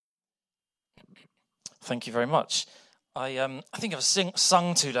Thank you very much. I think I've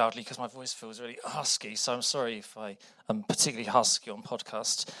sung too loudly because my voice feels really husky, so I'm sorry if I am particularly husky on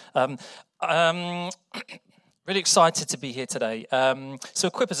podcast. Really excited to be here today. So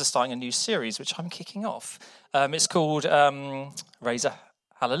Equippers are starting a new series, which I'm kicking off. It's called Raise a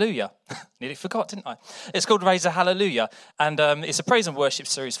Hallelujah. Nearly forgot, didn't I? It's called Raise a Hallelujah, and it's a praise and worship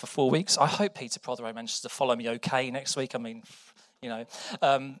series for 4 weeks. I hope Peter Prothero manages to follow me okay next week. I mean,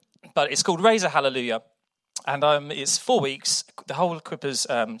 but it's called Raise a Hallelujah. And it's 4 weeks. The whole Equippers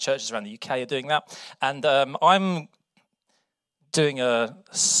churches around the UK are doing that. And I'm doing a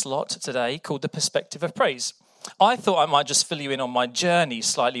slot today called The Perspective of Praise. I thought I might just fill you in on my journey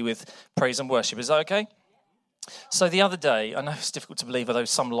slightly with praise and worship. Is that okay? So the other day, I know it's difficult to believe, although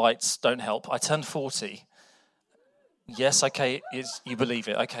some lights don't help, I turned 40. Yes, okay, you believe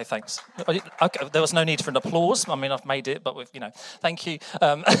it. Okay, thanks. Okay, there was no need for an applause. I mean, I've made it, but thank you.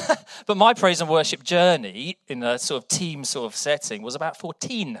 But my praise and worship journey in a sort of team sort of setting was about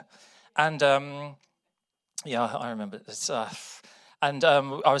 14. And, I remember this. I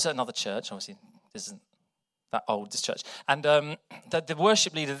was at another church, obviously, this isn't that old, this church. And the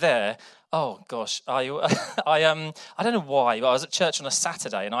worship leader there, oh gosh, I don't know why, but I was at church on a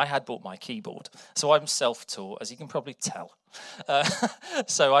Saturday and I had bought my keyboard. So I'm self-taught, as you can probably tell.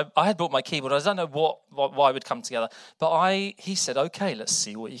 So I had bought my keyboard. I don't know why we'd come together, but he said, okay, let's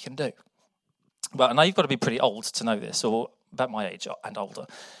see what you can do. Well, I know you've got to be pretty old to know this, or about my age and older.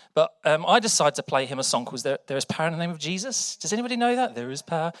 But I decided to play him a song called There Is Power in the Name of Jesus. Does anybody know that? There is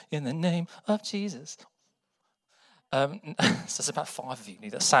power in the name of Jesus. So there's about 5 of you knew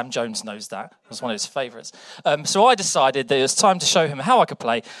that. Sam Jones knows that. It was one of his favourites. So I decided that it was time to show him how I could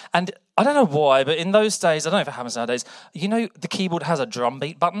play. And I don't know why, but in those days, I don't know if it happens nowadays, the keyboard has a drum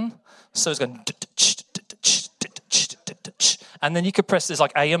beat button. So it's going... And then you could press, there's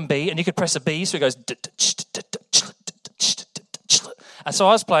like A and B, and you could press a B, so it goes... And so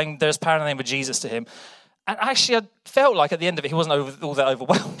I was playing There's Power in the Name of Jesus to him. And actually, I felt like at the end of it, he wasn't all that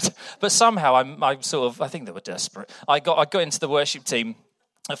overwhelmed. But somehow, I think they were desperate. I got into the worship team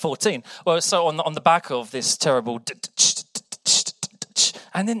at 14. Well, so on the back of this terrible...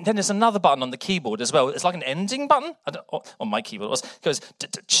 And then there's another button on the keyboard as well. It's like an ending button. On my keyboard, it goes...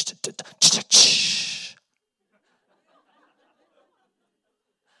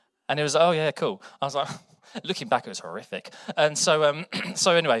 And it was, oh, yeah, cool. I was like... Looking back, it was horrific. And so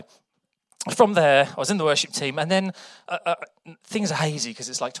anyway... From there, I was in the worship team, and then things are hazy because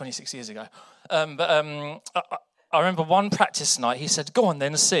it's like 26 years ago. I remember one practice night, he said, go on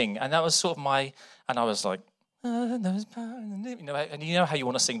then, sing. And that was sort of and I was like, there's power in the name. And you know how you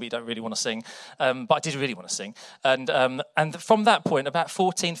want to sing, but you don't really want to sing. But I did really want to sing. And from that point, about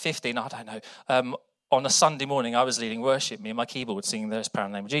 14, 15, I don't know, on a Sunday morning, I was leading worship, me and my keyboard, singing There's Power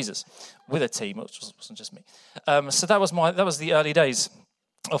in the Name of Jesus, with a team, which wasn't just me. So that was the early days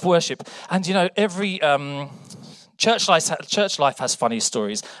of worship. And every church life has funny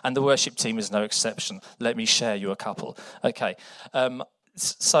stories, and the worship team is no exception. Let me share you a couple. Okay,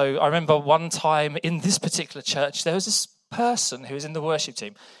 so I remember one time in this particular church, there was this person who was in the worship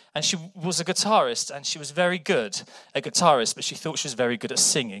team, and she was a guitarist, and she was very good a guitarist, but she thought she was very good at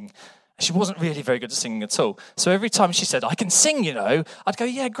singing. She wasn't really very good at singing at all. So every time she said, I can sing, I'd go,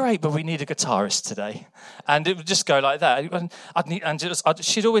 yeah, great, but we need a guitarist today. And it would just go like that. And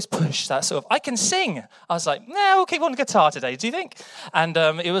she'd always push that sort of, I can sing. I was like, we'll keep on guitar today, do you think? And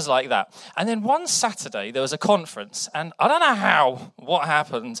it was like that. And then one Saturday, there was a conference. And I don't know what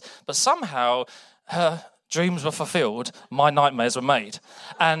happened, but somehow her dreams were fulfilled. My nightmares were made.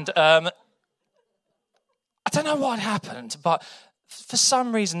 And I don't know what happened, but... For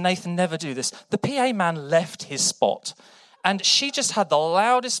some reason, Nathan never do this. The PA man left his spot, and she just had the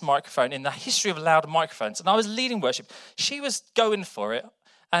loudest microphone in the history of loud microphones. And I was leading worship. She was going for it.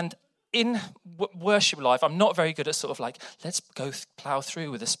 And in worship life, I'm not very good at sort of like, let's go plow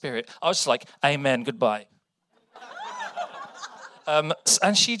through with the Spirit. I was just like, amen, goodbye. And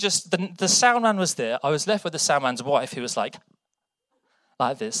she just, the sound man was there. I was left with the sound man's wife, who was like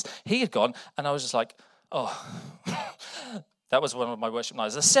this. He had gone, and I was just like, oh... That was one of my worship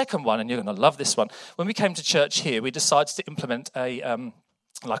nights. The second one, and you're going to love this one. When we came to church here, we decided to implement an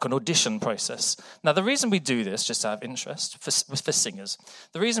audition process. Now, the reason we do this, just out of interest, for singers,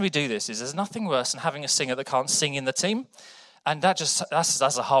 the reason we do this is there's nothing worse than having a singer that can't sing in the team. And that's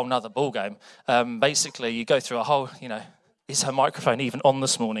a whole nother ballgame. Basically, you go through a whole, is her microphone even on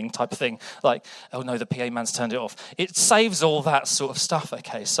this morning type of thing? Like, oh no, the PA man's turned it off. It saves all that sort of stuff,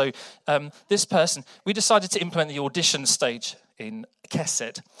 okay? So this person, we decided to implement the audition stage in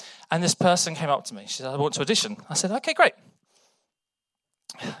Kesed. And this person came up to me. She said, I want to audition. I said, okay, great.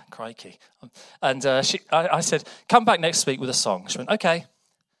 crikey. And I said, come back next week with a song. She went, okay.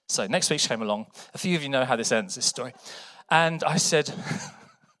 So next week she came along. A few of you know how this ends, this story. And I said,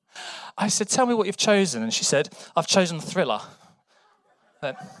 tell me what you've chosen. And she said, I've chosen Thriller.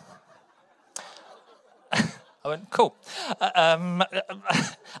 I went, cool.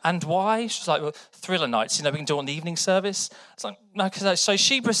 And why? She was like, well, Thriller nights, we can do it on the evening service. It's like, no, so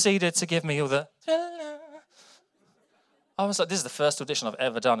she proceeded to give me all the... I was like, this is the first audition I've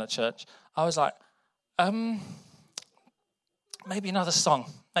ever done at church. I was like, maybe another song.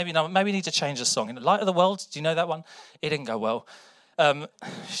 Maybe we need to change the song. In the Light of the World, do you know that one? It didn't go well.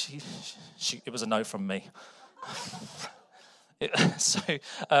 It was a no from me.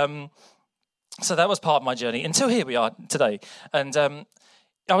 So that was part of my journey until here we are today. And I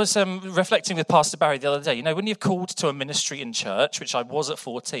was reflecting with Pastor Barry the other day. When you're called to a ministry in church, which I was at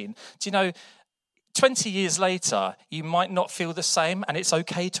 14, do you know, 20 years later, you might not feel the same, and it's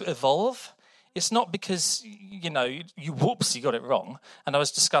okay to evolve. It's not because, you got it wrong. And I was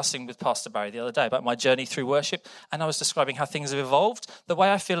discussing with Pastor Barry the other day about my journey through worship, and I was describing how things have evolved. The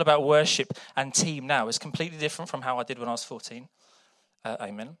way I feel about worship and team now is completely different from how I did when I was 14.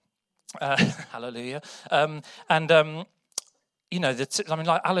 Amen. Hallelujah. Like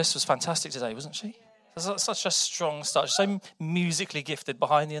Alice was fantastic today, wasn't she? Such a strong start. She's so musically gifted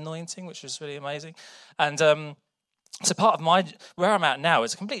behind the anointing, which was really amazing. And so part of where I'm at now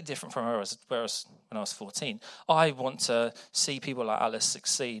is completely different from where I was when I was 14. I want to see people like Alice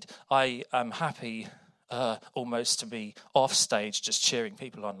succeed. I am happy almost to be off stage just cheering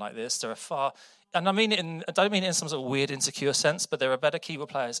people on like this. There are far... And I don't mean it in some sort of weird, insecure sense, but there are better keyboard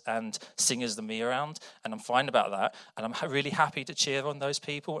players and singers than me around, and I'm fine about that. And I'm really happy to cheer on those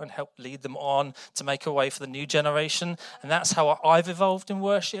people and help lead them on to make a way for the new generation. And that's how I've evolved in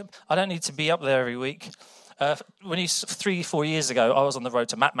worship. I don't need to be up there every week. 3-4 years ago, I was on the road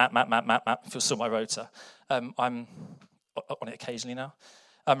to map. If you saw my rota, I'm on it occasionally now.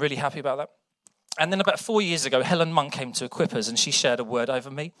 I'm really happy about that. And then about 4 years ago, Helen Monk came to Equip Us, and she shared a word over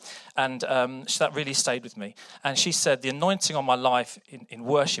me, and that really stayed with me. And she said, the anointing on my life in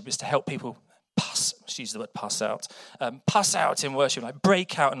worship is to help people she used the word pass out in worship, like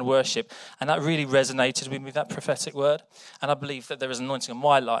break out in worship. And that really resonated with me, that prophetic word. And I believe that there is an anointing on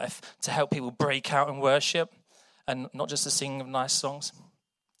my life to help people break out in worship, and not just the singing of nice songs.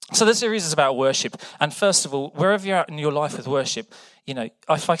 So this series is about worship. And first of all, wherever you're at in your life with worship,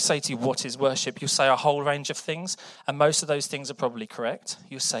 if I say to you, what is worship? You'll say a whole range of things. And most of those things are probably correct.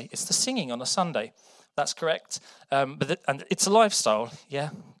 You'll say, it's the singing on a Sunday. That's correct. And it's a lifestyle.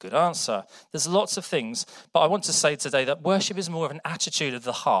 Yeah, good answer. There's lots of things. But I want to say today that worship is more of an attitude of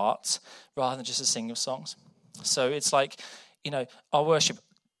the heart rather than just a singing of songs. So it's like, our worship...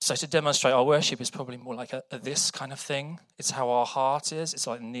 So to demonstrate our worship is probably more like a this kind of thing. It's how our heart is. It's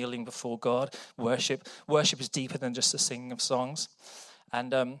like kneeling before God. Worship is deeper than just the singing of songs.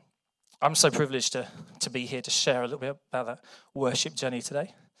 And I'm so privileged to be here to share a little bit about that worship journey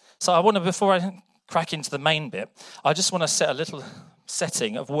today. So I want to, before I crack into the main bit, I just want to set a little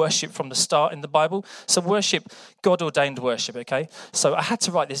setting of worship from the start in the Bible. So worship, God-ordained worship, okay? So I had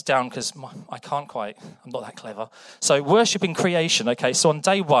to write this down because I'm not that clever. So worship in creation, okay? So on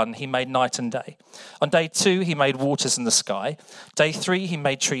day 1, he made night and day. On day 2, he made waters and the sky. Day 3, he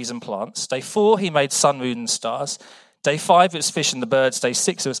made trees and plants. Day 4, he made sun, moon, and stars. Day 5, it was fish and the birds. Day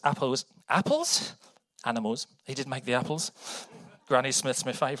 6, it was apples. Apples? Animals. He did make the apples. Granny Smith's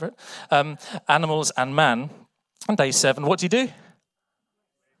my favourite. Animals and man. On day 7, what do?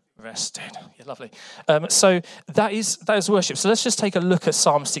 Rested. Yeah, lovely. So that is worship. So let's just take a look at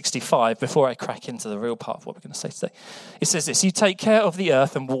Psalm 65 before I crack into the real part of what we're going to say today. It says this: you take care of the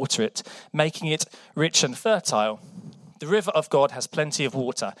earth and water it, making it rich and fertile. The river of God has plenty of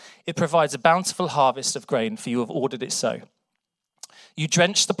water. It provides a bountiful harvest of grain, for you have ordered it so. You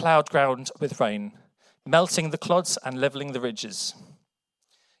drench the ploughed ground with rain, melting the clods and levelling the ridges.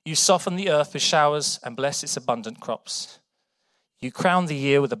 You soften the earth with showers and bless its abundant crops. You crown the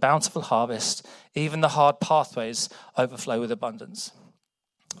year with a bountiful harvest. Even the hard pathways overflow with abundance.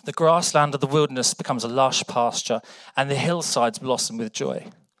 The grassland of the wilderness becomes a lush pasture, and the hillsides blossom with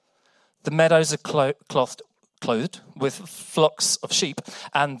joy. The meadows are clothed with flocks of sheep,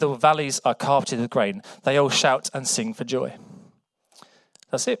 and the valleys are carpeted with grain. They all shout and sing for joy.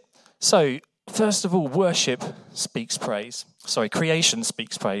 That's it. So, first of all, worship speaks praise. Creation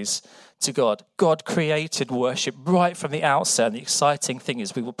speaks praise to God. God created worship right from the outset. And the exciting thing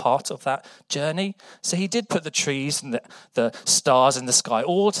is we were part of that journey. So he did put the trees and the stars in the sky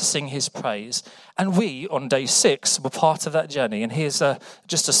all to sing his praise. And we, on day 6, were part of that journey. And here's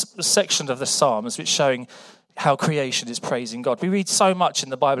just a section of the Psalms which showing how creation is praising God. We read so much in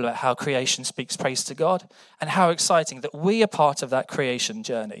the Bible about how creation speaks praise to God, and how exciting that we are part of that creation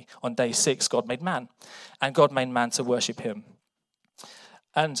journey. On day 6, God made man, and God made man to worship him.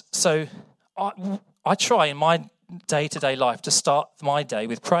 And so I try in my day-to-day life to start my day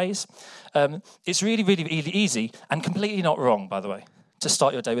with praise. It's really, really, really easy and completely not wrong, by the way, to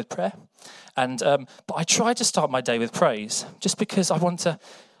start your day with prayer. And but I try to start my day with praise just because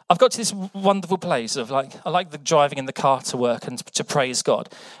I've got to this wonderful place of I like the driving in the car to work and to praise God.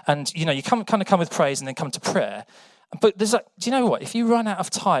 And, you come with praise and then come to prayer. But do you know what? If you run out of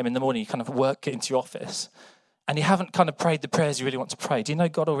time in the morning, you kind of get into your office and you haven't kind of prayed the prayers you really want to pray. Do you know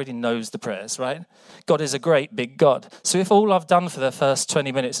God already knows the prayers, right? God is a great big God. So if all I've done for the first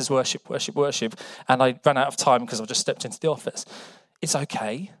 20 minutes is worship, worship, worship, and I ran out of time because I've just stepped into the office, it's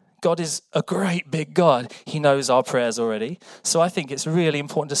okay. God is a great big God. He knows our prayers already. So I think it's really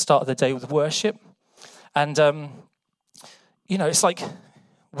important to start the day with worship. And, it's like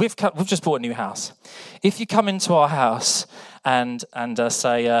we've just bought a new house. If you come into our house and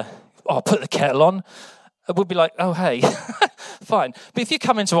say, I'll put the kettle on, we'll be like, oh, hey, fine. But if you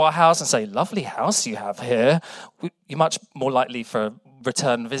come into our house and say, lovely house you have here, you're much more likely for a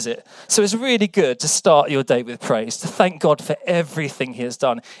return visit. So it's really good to start your day with praise, to thank God for everything he has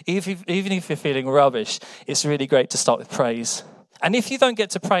done. Even if you're feeling rubbish, it's really great to start with praise. And if you don't get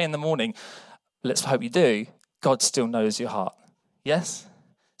to pray in the morning, let's hope you do, God still knows your heart. Yes?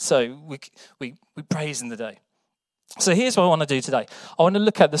 So we praise in the day. So here's what I want to do today. I want to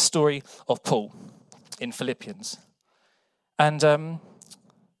look at the story of Paul in Philippians. And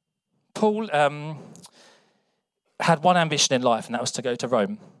Paul had one ambition in life, and that was to go to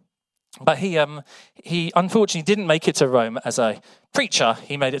Rome. But he unfortunately didn't make it to Rome as a preacher.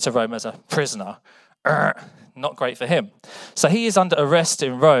 He made it to Rome as a prisoner. Not great for him. So he is under arrest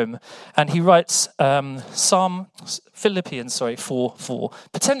in Rome, and he writes Philippians 4:4,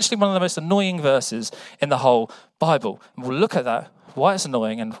 potentially one of the most annoying verses in the whole Bible. And we'll look at that, why it's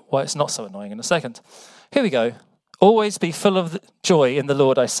annoying and why it's not so annoying in a second. Here we go. Always be full of joy in the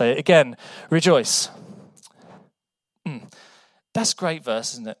Lord, I say it again. Rejoice. That's a great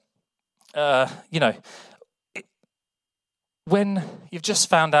verse, isn't it? When you've just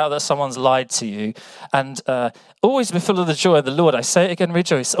found out that someone's lied to you, and always be full of the joy of the Lord, I say it again,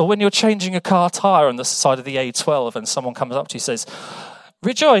 rejoice. Or when you're changing a car tire on the side of the A12 and someone comes up to you and says,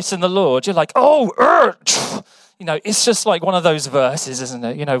 rejoice in the Lord, you're like, it's just like one of those verses, isn't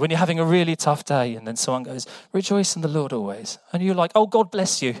it? When you're having a really tough day and then someone goes, rejoice in the Lord always. And you're like, oh, God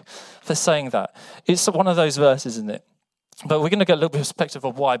bless you for saying that. It's one of those verses, isn't it? But we're going to get a little bit of perspective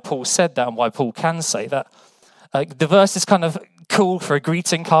of why Paul said that and why Paul can say that. The verse is kind of cool for a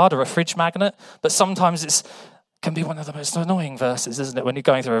greeting card or a fridge magnet, but sometimes it can be one of the most annoying verses, isn't it, when you're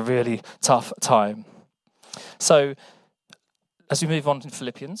going through a really tough time. So, as we move on to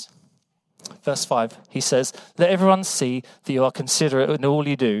Philippians, verse 5, he says, let everyone see that you are considerate in all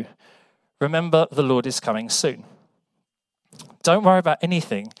you do. Remember, the Lord is coming soon. Don't worry about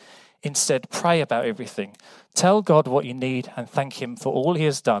anything. Instead, pray about everything. Tell God what you need and thank him for all he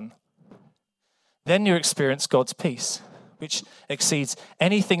has done. Then you experience God's peace, which exceeds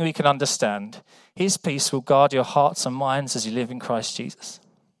anything we can understand. His peace will guard your hearts and minds as you live in Christ Jesus.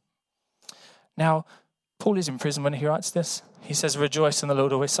 Now, Paul is in prison when he writes this. He says, rejoice in the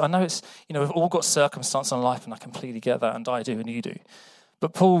Lord always. I know we've all got circumstance in life, and I completely get that, and I do, and you do.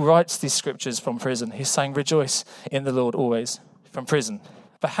 But Paul writes these scriptures from prison. He's saying, rejoice in the Lord always, from prison.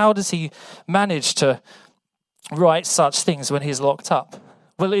 But how does he manage to write such things when he's locked up?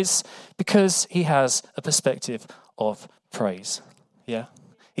 Well, it's because he has a perspective of praise. Yeah,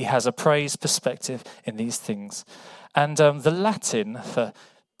 he has a praise perspective in these things. And the Latin for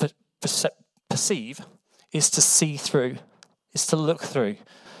perceive is to see through, is to look through.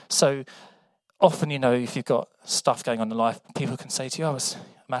 So often, if you've got stuff going on in life, people can say to you, it's a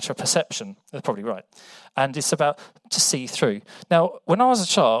matter of perception. They're probably right. And it's about to see through. Now, when I was a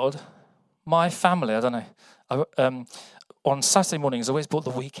child, my family, on Saturday mornings, I always bought the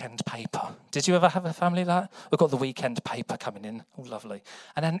weekend paper. Did you ever have a family like that? We've got the weekend paper coming in. Oh, lovely.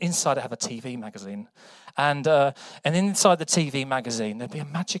 And then inside I have a TV magazine. And inside the TV magazine, there'd be a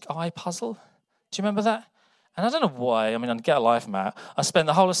magic eye puzzle. Do you remember that? And I don't know why. I'd get a life, Matt. I spent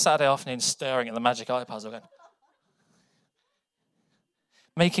the whole of Saturday afternoon staring at the magic eye puzzle going,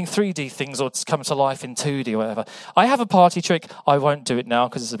 making 3D things or come to life in 2D or whatever. I have a party trick. I won't do it now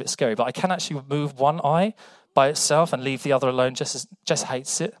because it's a bit scary, but I can actually move one eye by itself and leave the other alone. Jess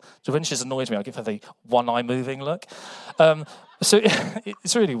hates it. So when she's annoyed me, I give her the one eye moving look. So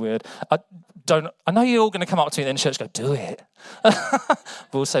it's really weird. I know you're all going to come up to me in church and go, do it.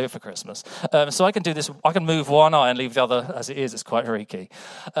 We'll save it for Christmas. So I can do this. I can move one eye and leave the other as it is. It's quite freaky.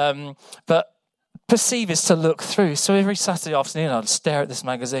 But perceive is to look through. So every Saturday afternoon, I'd stare at this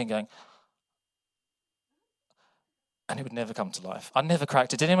magazine going, and it would never come to life. I never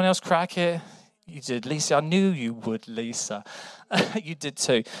cracked it. Did anyone else crack it? You did, Lisa. I knew you would, Lisa. You did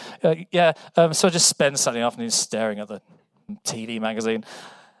too. So I just spend Saturday afternoon staring at the TV magazine.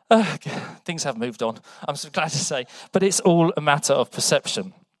 Things have moved on, I'm so glad to say. But it's all a matter of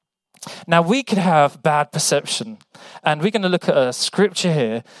perception. Now, we could have bad perception. And we're going to look at a scripture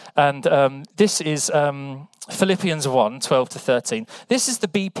here. And this is Philippians 1, 12 to 13. This is the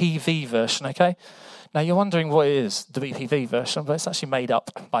BPV version, okay? Now, you're wondering what it is, the BPV version, but it's actually made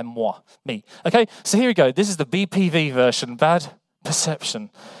up by me. Okay, so here we go. This is the BPV version, bad perception.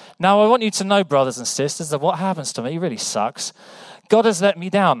 Now, I want you to know, brothers and sisters, that what happens to me really sucks. God has let me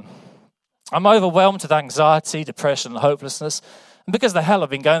down. I'm overwhelmed with anxiety, depression, and hopelessness. And because of the hell I've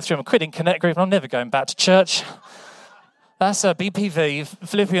been going through, I'm quitting Connect Group and I'm never going back to church. That's BPV,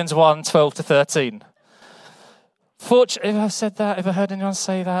 Philippians 1, 12 to 13. If I've said that, ever heard anyone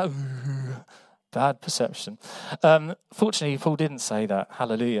say that? Ooh, bad perception. Fortunately, Paul didn't say that.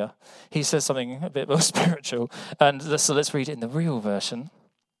 Hallelujah. He says something a bit more spiritual. And so let's read it in the real version.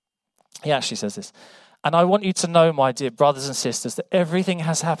 He actually says this. And I want you to know, my dear brothers and sisters, that everything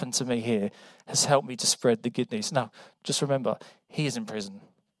has happened to me here has helped me to spread the good news. Now, just remember, he is in prison,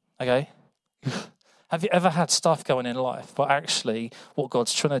 okay? Have you ever had stuff going in life, but actually what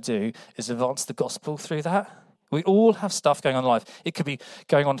God's trying to do is advance the gospel through that? We all have stuff going on in life. It could be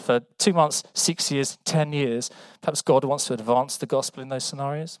going on for 2 months, 6 years, 10 years. Perhaps God wants to advance the gospel in those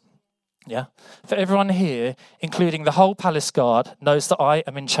scenarios. Yeah. For everyone here, including the whole palace guard, knows that I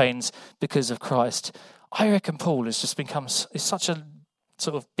am in chains because of Christ. I reckon Paul has just become is such a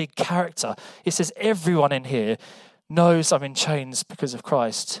sort of big character. It says everyone in here knows I'm in chains because of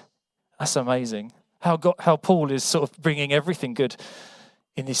Christ. That's amazing. How Paul is sort of bringing everything good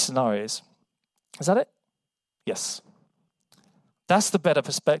in these scenarios. Is that it? Yes. That's the better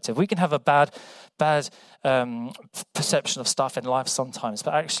perspective. We can have a bad perception of stuff in life sometimes,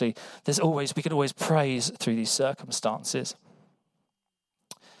 but actually we can always praise through these circumstances.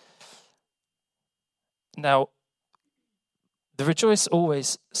 Now, the Rejoice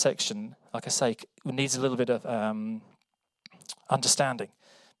Always section, like I say, needs a little bit of understanding.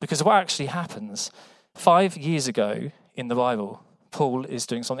 Because what actually happens, 5 years ago in the Bible, Paul is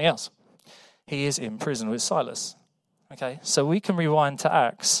doing something else. He is in prison with Silas. Okay, so we can rewind to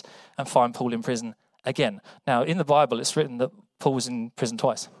Acts and find Paul in prison again. Now, in the Bible, it's written that Paul was in prison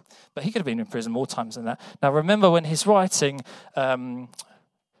twice. But he could have been in prison more times than that. Now, remember when he's writing...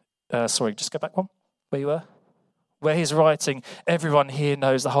 just go back one. Where you were? Where he's writing, everyone here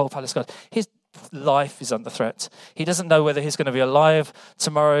knows the whole palace guard. His life is under threat. He doesn't know whether he's going to be alive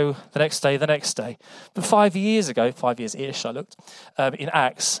tomorrow, the next day. But 5 years ago, 5 years-ish, I looked, in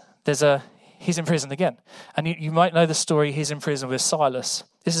Acts, he's in prison again. And you might know the story, he's in prison with Silas.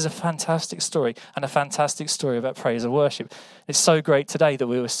 This is a fantastic story, and a fantastic story about praise and worship. It's so great today that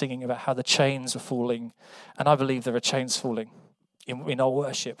we were singing about how the chains were falling, and I believe there are chains falling in our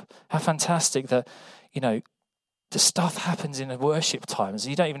worship. How fantastic that, the stuff happens in the worship times.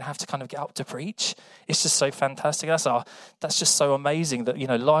 You don't even have to kind of get up to preach. It's just so fantastic. That's just so amazing that,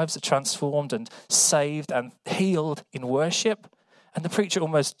 lives are transformed and saved and healed in worship. And the preacher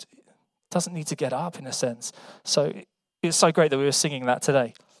almost doesn't need to get up in a sense. So it's so great that we were singing that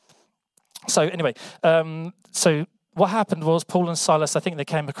today. So anyway, what happened was Paul and Silas, I think they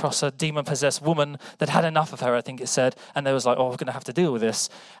came across a demon-possessed woman that had enough of her, I think it said, and they was like, we're going to have to deal with this.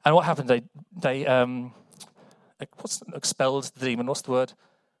 And what happened? They expelled the demon. What's the word?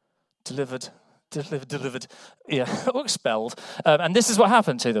 Delivered. Yeah, expelled. And this is what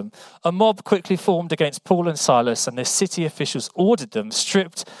happened to them. A mob quickly formed against Paul and Silas, and their city officials ordered them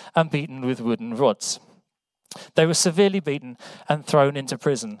stripped and beaten with wooden rods. They were severely beaten and thrown into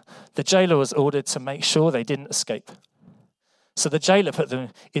prison. The jailer was ordered to make sure they didn't escape. So the jailer put them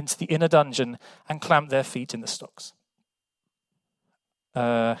into the inner dungeon and clamped their feet in the stocks.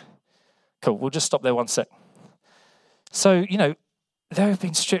 Cool, we'll just stop there one sec. So, they've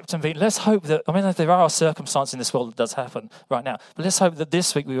been stripped and beaten. Let's hope that, there are circumstances in this world that does happen right now, but let's hope that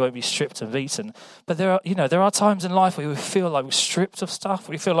this week we won't be stripped and beaten. But there are times in life where we feel like we're stripped of stuff.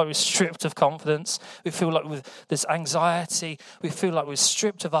 We feel like we're stripped of confidence. We feel like with this anxiety. We feel like we're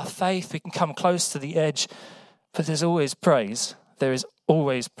stripped of our faith. We can come close to the edge, but there's always praise. There is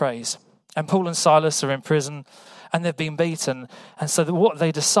always praise. And Paul and Silas are in prison and they've been beaten. And so what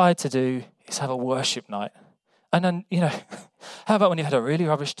they decide to do is have a worship night. And then, how about when you had a really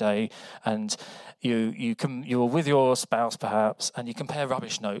rubbish day and you were with your spouse perhaps and you compare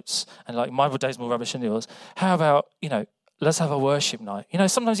rubbish notes and like my day's more rubbish than yours. How about, let's have a worship night.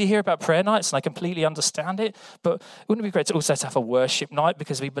 Sometimes you hear about prayer nights and I completely understand it, but wouldn't it be great to also have a worship night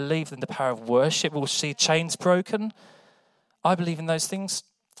because we believe in the power of worship. We'll see chains broken. I believe in those things.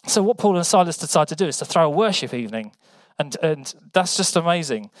 So what Paul and Silas decide to do is to throw a worship evening. And that's just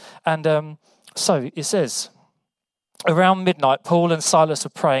amazing. And so it says, around midnight, Paul and Silas were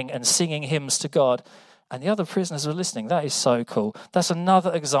praying and singing hymns to God, and the other prisoners were listening. That is so cool. That's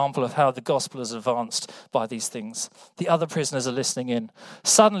another example of how the gospel has advanced by these things. The other prisoners are listening in.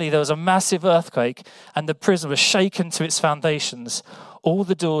 Suddenly, there was a massive earthquake, and the prison was shaken to its foundations. All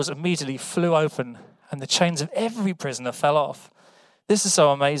the doors immediately flew open, and the chains of every prisoner fell off. This is so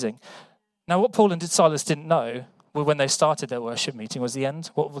amazing. Now, what Paul and Silas didn't know when they started their worship meeting was the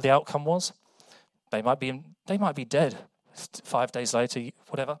end, what the outcome was. They might be dead 5 days later,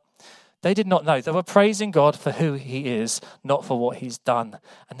 whatever. They did not know. They were praising God for who he is, not for what he's done.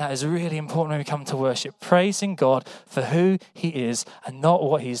 And that is really important when we come to worship. Praising God for who he is and not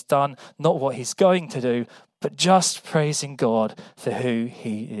what he's done, not what he's going to do, but just praising God for who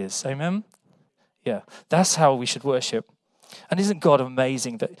he is. Amen? Yeah, that's how we should worship. And isn't God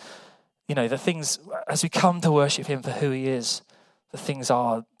amazing that, the things, as we come to worship him for who he is, the things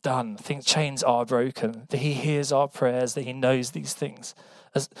are done, chains are broken, that he hears our prayers, that he knows these things.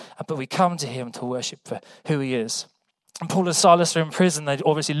 But we come to him to worship for who he is. And Paul and Silas are in prison. They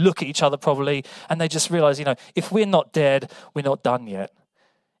obviously look at each other probably, and they just realize, if we're not dead, we're not done yet.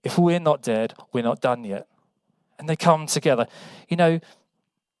 If we're not dead, we're not done yet. And they come together.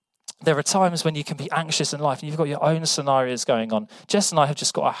 There are times when you can be anxious in life and you've got your own scenarios going on. Jess and I have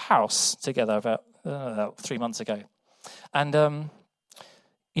just got a house together about 3 months ago. And,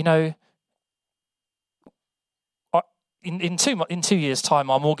 in 2 years'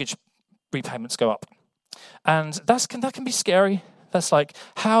 time, our mortgage repayments go up. And that can be scary. That's like,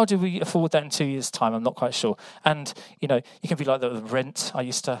 how do we afford that in 2 years' time? I'm not quite sure. And, you can be like the rent.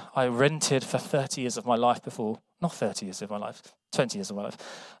 I rented for 30 years of my life before. Not 30 years of my life, 20 years of my life.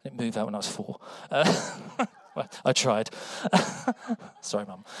 I didn't move out when I was 4. Well, I tried. Sorry,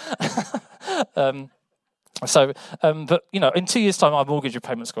 Mum. But, in 2 years' time, our mortgage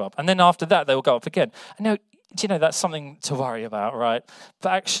repayments go up. And then after that, they will go up again. And that's something to worry about, right?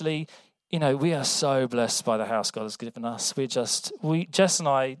 But actually, we are so blessed by the house God has given us. Jess and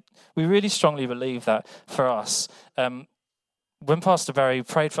I, we really strongly believe that for us. When Pastor Barry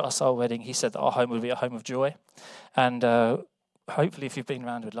prayed for us at our wedding, he said that our home would be a home of joy. And hopefully, if you've been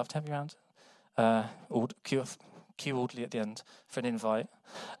around, we'd love to have you around. Cue Audley at the end for an invite.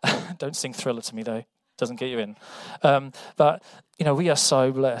 Don't sing Thriller to me, though. Doesn't get you in. But, we are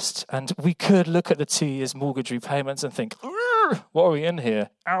so blessed. And we could look at the 2 years mortgage repayments and think, what are we in here?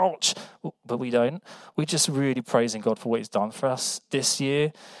 Ouch. But we don't. We're just really praising God for what he's done for us this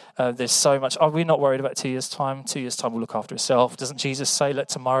year. There's so much. Are we not worried about 2 years' time? 2 years' time will look after itself. Doesn't Jesus say, let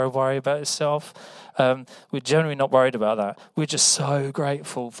tomorrow worry about itself? We're generally not worried about that. We're just so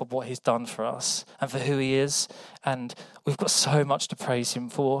grateful for what he's done for us and for who he is. And we've got so much to praise him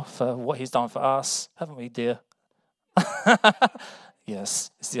for what he's done for us. Haven't we, dear?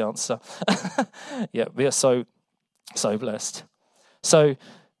 Yes, is the answer. Yeah, we are so blessed. So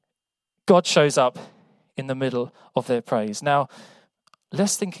God shows up in the middle of their praise. Now,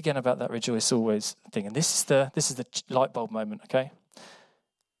 let's think again about that rejoice always thing. And this is the light bulb moment, okay?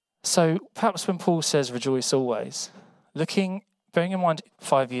 So perhaps when Paul says rejoice always, bearing in mind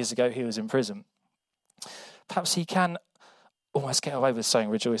 5 years ago he was in prison, perhaps he can almost get away with saying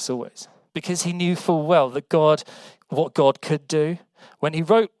rejoice always, because he knew full well that what God could do. When he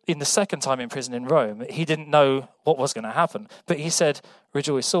wrote in the second time in prison in Rome, he didn't know what was going to happen, but he said,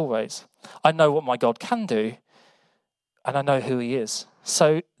 rejoice always. I know what my God can do, and I know who he is.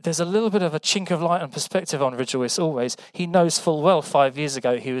 So there's a little bit of a chink of light and perspective on rejoice always. He knows full well 5 years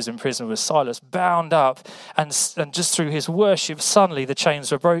ago he was in prison with Silas, bound up, and just through his worship, suddenly the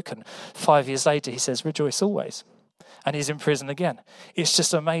chains were broken. 5 years later, he says, rejoice always. and he's in prison again. It's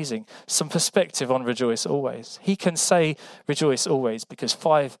just amazing. Some perspective on rejoice always. He can say rejoice always because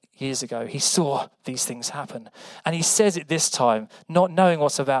 5 years ago he saw these things happen. And he says it this time, not knowing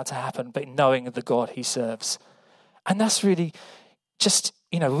what's about to happen, but knowing the God he serves. And that's really just,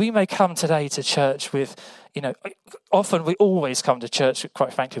 we may come today to church with, often we always come to church,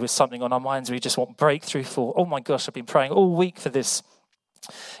 quite frankly, with something on our minds we just want breakthrough for. Oh my gosh, I've been praying all week for this.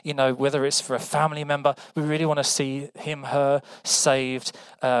 Whether it's for a family member, we really want to see him, her saved.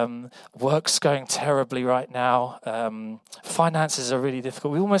 Work's going terribly right now. Finances are really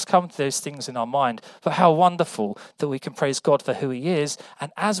difficult. We almost come to those things in our mind. But how wonderful that we can praise God for who he is.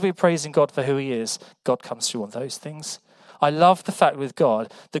 And as we're praising God for who he is, God comes through on those things. I love the fact with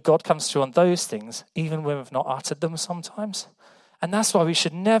God that God comes through on those things, even when we've not uttered them sometimes. And that's why we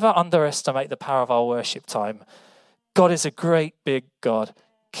should never underestimate the power of our worship time. God is a great big God.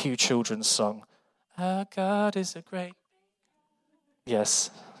 Cue children's song. Our God is a great...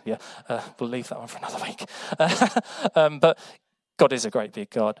 Yes, yeah. We'll leave that one for another week. But God is a great big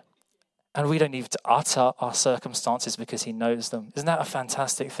God. And we don't need to utter our circumstances because he knows them. Isn't that a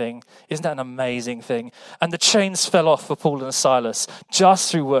fantastic thing? Isn't that an amazing thing? And the chains fell off for Paul and Silas just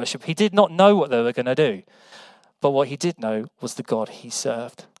through worship. He did not know what they were going to do. But what he did know was the God he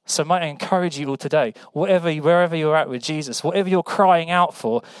served. So might I encourage you all today, wherever you're at with Jesus, whatever you're crying out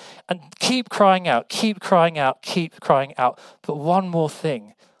for, and keep crying out, keep crying out, keep crying out. But one more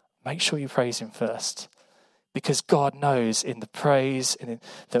thing, make sure you praise him first. Because God knows in the praise and in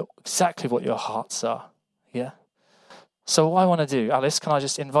exactly what your hearts are. Yeah? So what I want to do, Alice, can I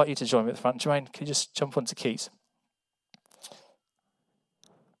just invite you to join me at the front? Joanne, can you just jump onto keys?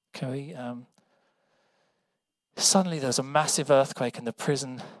 Can we... Suddenly there was a massive earthquake and the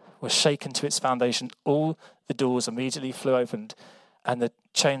prison was shaken to its foundation. All the doors immediately flew open and the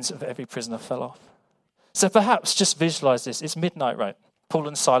chains of every prisoner fell off. So perhaps just visualize this. It's midnight, right? Paul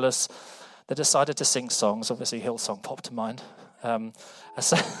and Silas, they decided to sing songs. Obviously Hillsong popped to mind. I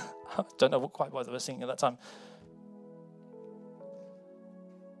don't know quite what they were singing at that time.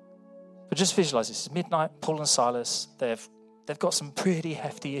 But just visualize this. It's midnight, Paul and Silas, they've got some pretty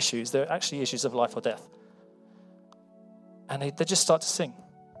hefty issues. They're actually issues of life or death. And they just start to sing.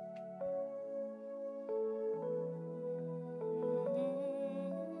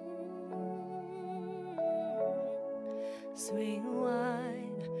 Swing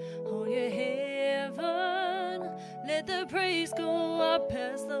wide, hold your heaven. Let the praise go up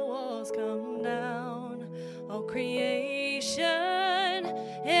as the walls come down. All creation,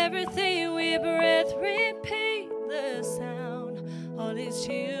 everything with breath, repeat the sound. All his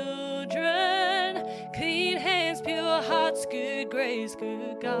children, clean hands, pure hearts, good grace,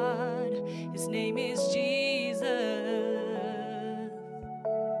 good God. His name is Jesus.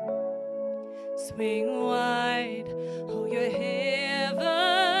 Swing wide, hold your heaven.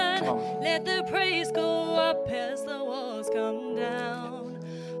 Let the praise go up as the walls come down.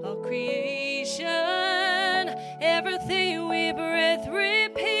 All creation, everything with breath,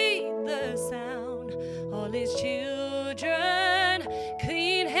 repeat the sound. All his children,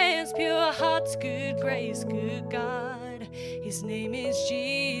 clean hands, pure hearts, good grace, good God. His name is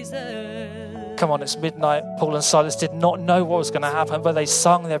Jesus. Come on, it's midnight. Paul and Silas did not know what was going to happen, but they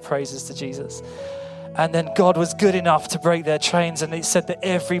sung their praises to Jesus. And then God was good enough to break their chains, and it said that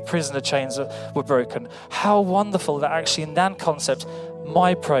every prisoner chains were broken. How wonderful that actually in that concept,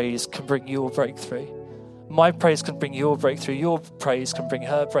 my praise can bring your breakthrough. My praise can bring your breakthrough. Your praise can bring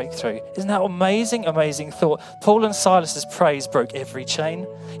her breakthrough. Isn't that amazing, amazing thought? Paul and Silas's praise broke every chain.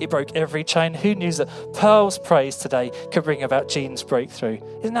 It broke every chain. Who knew that Pearl's praise today could bring about Jean's breakthrough?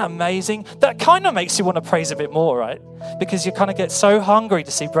 Isn't that amazing? That kind of makes you want to praise a bit more, right? Because you kind of get so hungry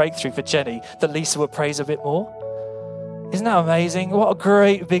to see breakthrough for Jenny that Lisa would praise a bit more. Isn't that amazing? What a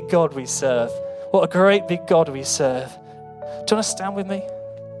great big God we serve. What a great big God we serve. Do you want to stand with me?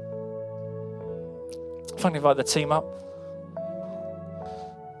 I'm going to invite the team up.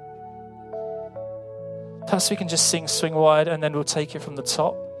 Perhaps we can just sing Swing Wide and then we'll take it from the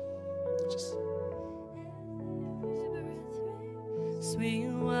top.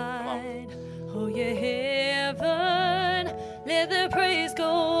 Swing wide, hold your heaven. Let the praise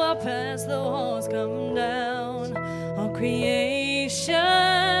go up as the walls come down. All creation,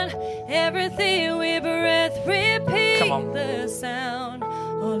 everything with breath, repeat the sound.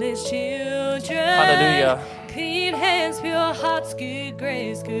 All his children, hallelujah. Clean hands, pure hearts, good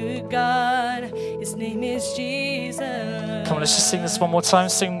grace, good God. His name is Jesus. Come on, let's just sing this one more time.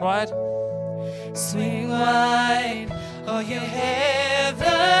 Swing wide. Swing wide, all your heaven.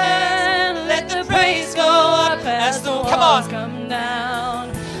 Let the praise go up as the walls come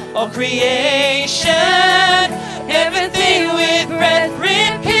down. All creation, every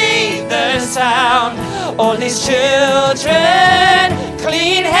sound. All his children,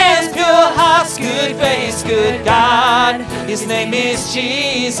 clean hands, pure hearts, good grace, good God. His name is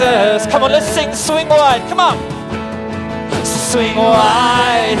Jesus. Come on, let's sing Swing Wide. Come on. Swing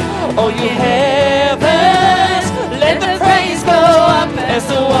wide, all you heavens. Let the praise go up as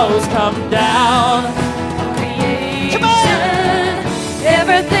the walls come down. Creation,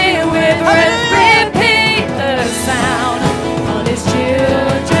 everything with breath, repeat the sound. All his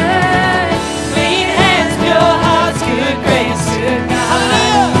children, clean hands, pure hearts, good grace, good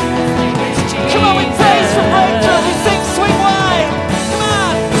God. Come on, we praise for breakthrough. We sing Swing Wide. Come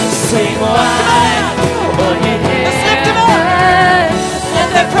on. Swing wide, all you Let's lift him up. Let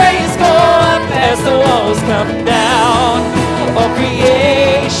the praise go up As the walls come down. All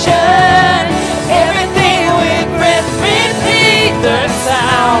creation, everything with breath, repeat the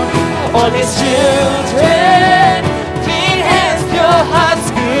sound. All his children, clean hands, pure hearts,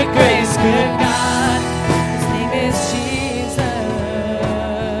 good grace, good God. His name is Jesus.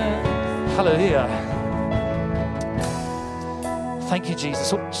 Hallelujah. Thank you, Jesus.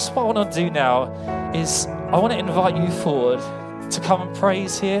 So just what I want to do now is I want to invite you forward to come and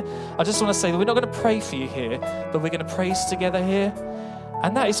praise here. I just want to say that we're not going to pray for you here, but we're going to praise together here.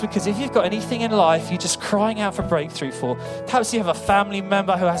 And that is because if you've got anything in life you're just crying out for breakthrough for, perhaps you have a family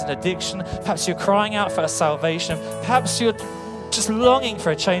member who has an addiction, perhaps you're crying out for a salvation, perhaps you're just longing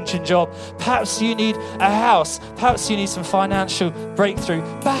for a change in job, perhaps you need a house, perhaps you need some financial breakthrough,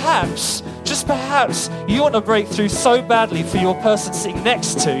 perhaps, just perhaps, you want a breakthrough so badly for your person sitting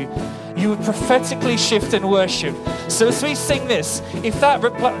next to you would prophetically shift in worship. So as we sing this, if that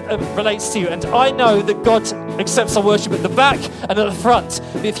relates to you, and I know that God accepts our worship at the back and at the front,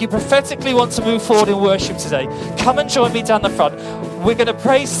 but if you prophetically want to move forward in worship today, come and join me down the front. We're going to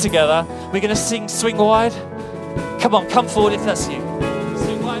praise together. We're going to sing Swing Wide. Come on, come forward if that's you.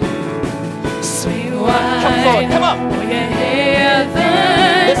 Swing wide. Swing wide. Come forward, come on. Oh, yeah,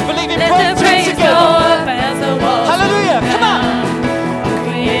 heaven. Let's believe in Let the breakthrough praise go together. up as the walls Hallelujah, come on.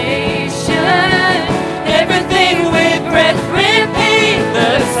 Creation, everything with breath, repeat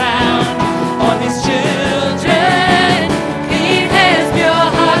the sound. On his children, clean hands, pure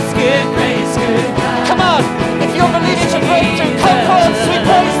hearts, good grace, good God. Come on, if you're believing for breakthrough, come forward, we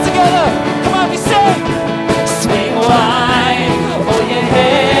praise together. Come on, we sing. Swing wide, oh yeah,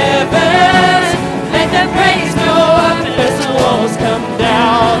 heavens. Let the praise go up as the walls come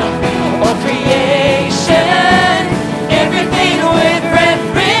down. All creation, everything with breath,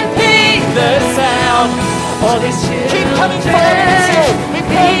 repeat the sound. All this keep coming forward, it's you. We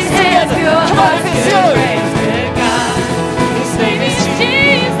praise together. Come on, if it's you. His name is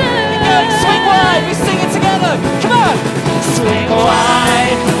Jesus. Swing wide, we sing it together. Come on. Swing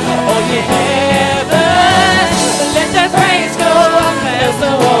wide, all ye heavens. Let the praise go up as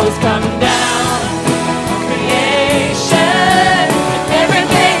the walls come down. Creation,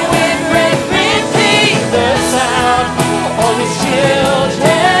 everything with breath, repeat the sound. All his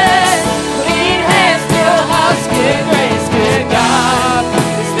children, clean hands, pure hearts, good grace, good God.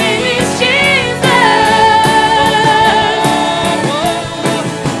 His name is Jesus.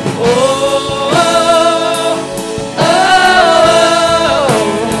 Oh, oh, oh,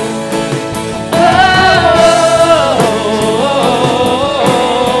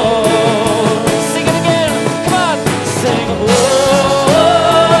 oh. Sing it again. Come on. Sing. Oh,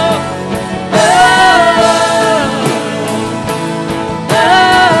 oh, oh.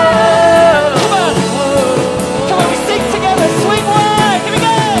 Come on. Come on, we sing together. Swing wide. Here we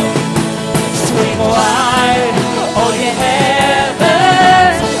go. Swing wide, all ye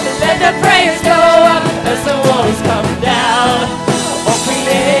heavens. Let the praise go up as the walls come down. All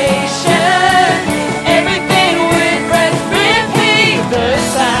creation, everything with breath, repeat the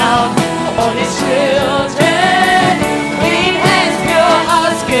sound. All his children, clean hands, pure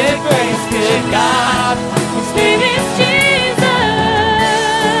hearts, good grace, good God. His name is Jesus.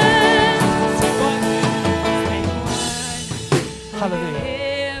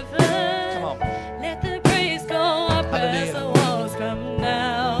 Hallelujah. Come on. Let the praise go up as Hallelujah. the walls come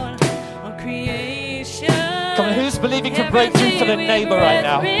down. On creation. Come on, who's believing for breakthrough for the neighbor right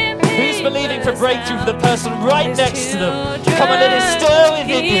now? Who's believing for breakthrough for the person right next to them? Come on, let it stir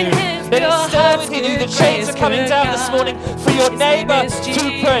within you. Let it stir within you. The chains are coming down this morning for your neighbor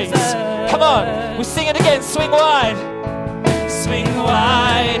to praise. Come on, we sing it again. Swing wide. Swing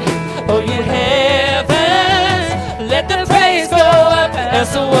wide, oh you heavens. Let the praise go up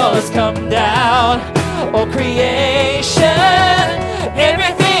as the walls come down. Oh creation,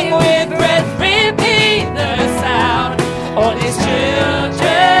 everything with breath, repeat the sound. All his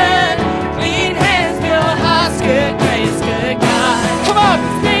children, clean hands, pure hearts, good grace, good God. Come on,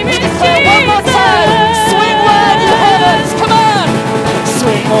 we can pray one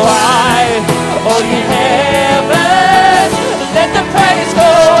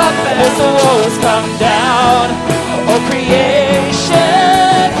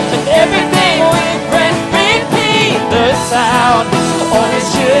on all his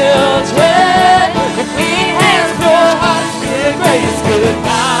children. With clean hands, pure hearts, the greatest good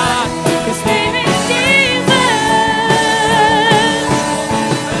God. His name is Jesus.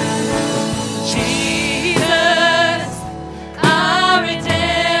 Jesus, our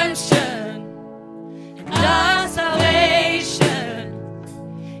redemption and our salvation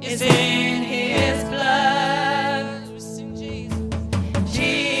is in his blood.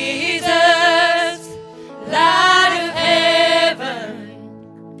 Jesus, light of heaven,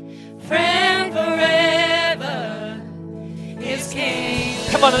 friend forever, his King.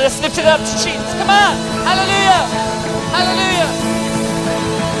 Come on, let's lift it up to Jesus. Come on. Hallelujah. Hallelujah.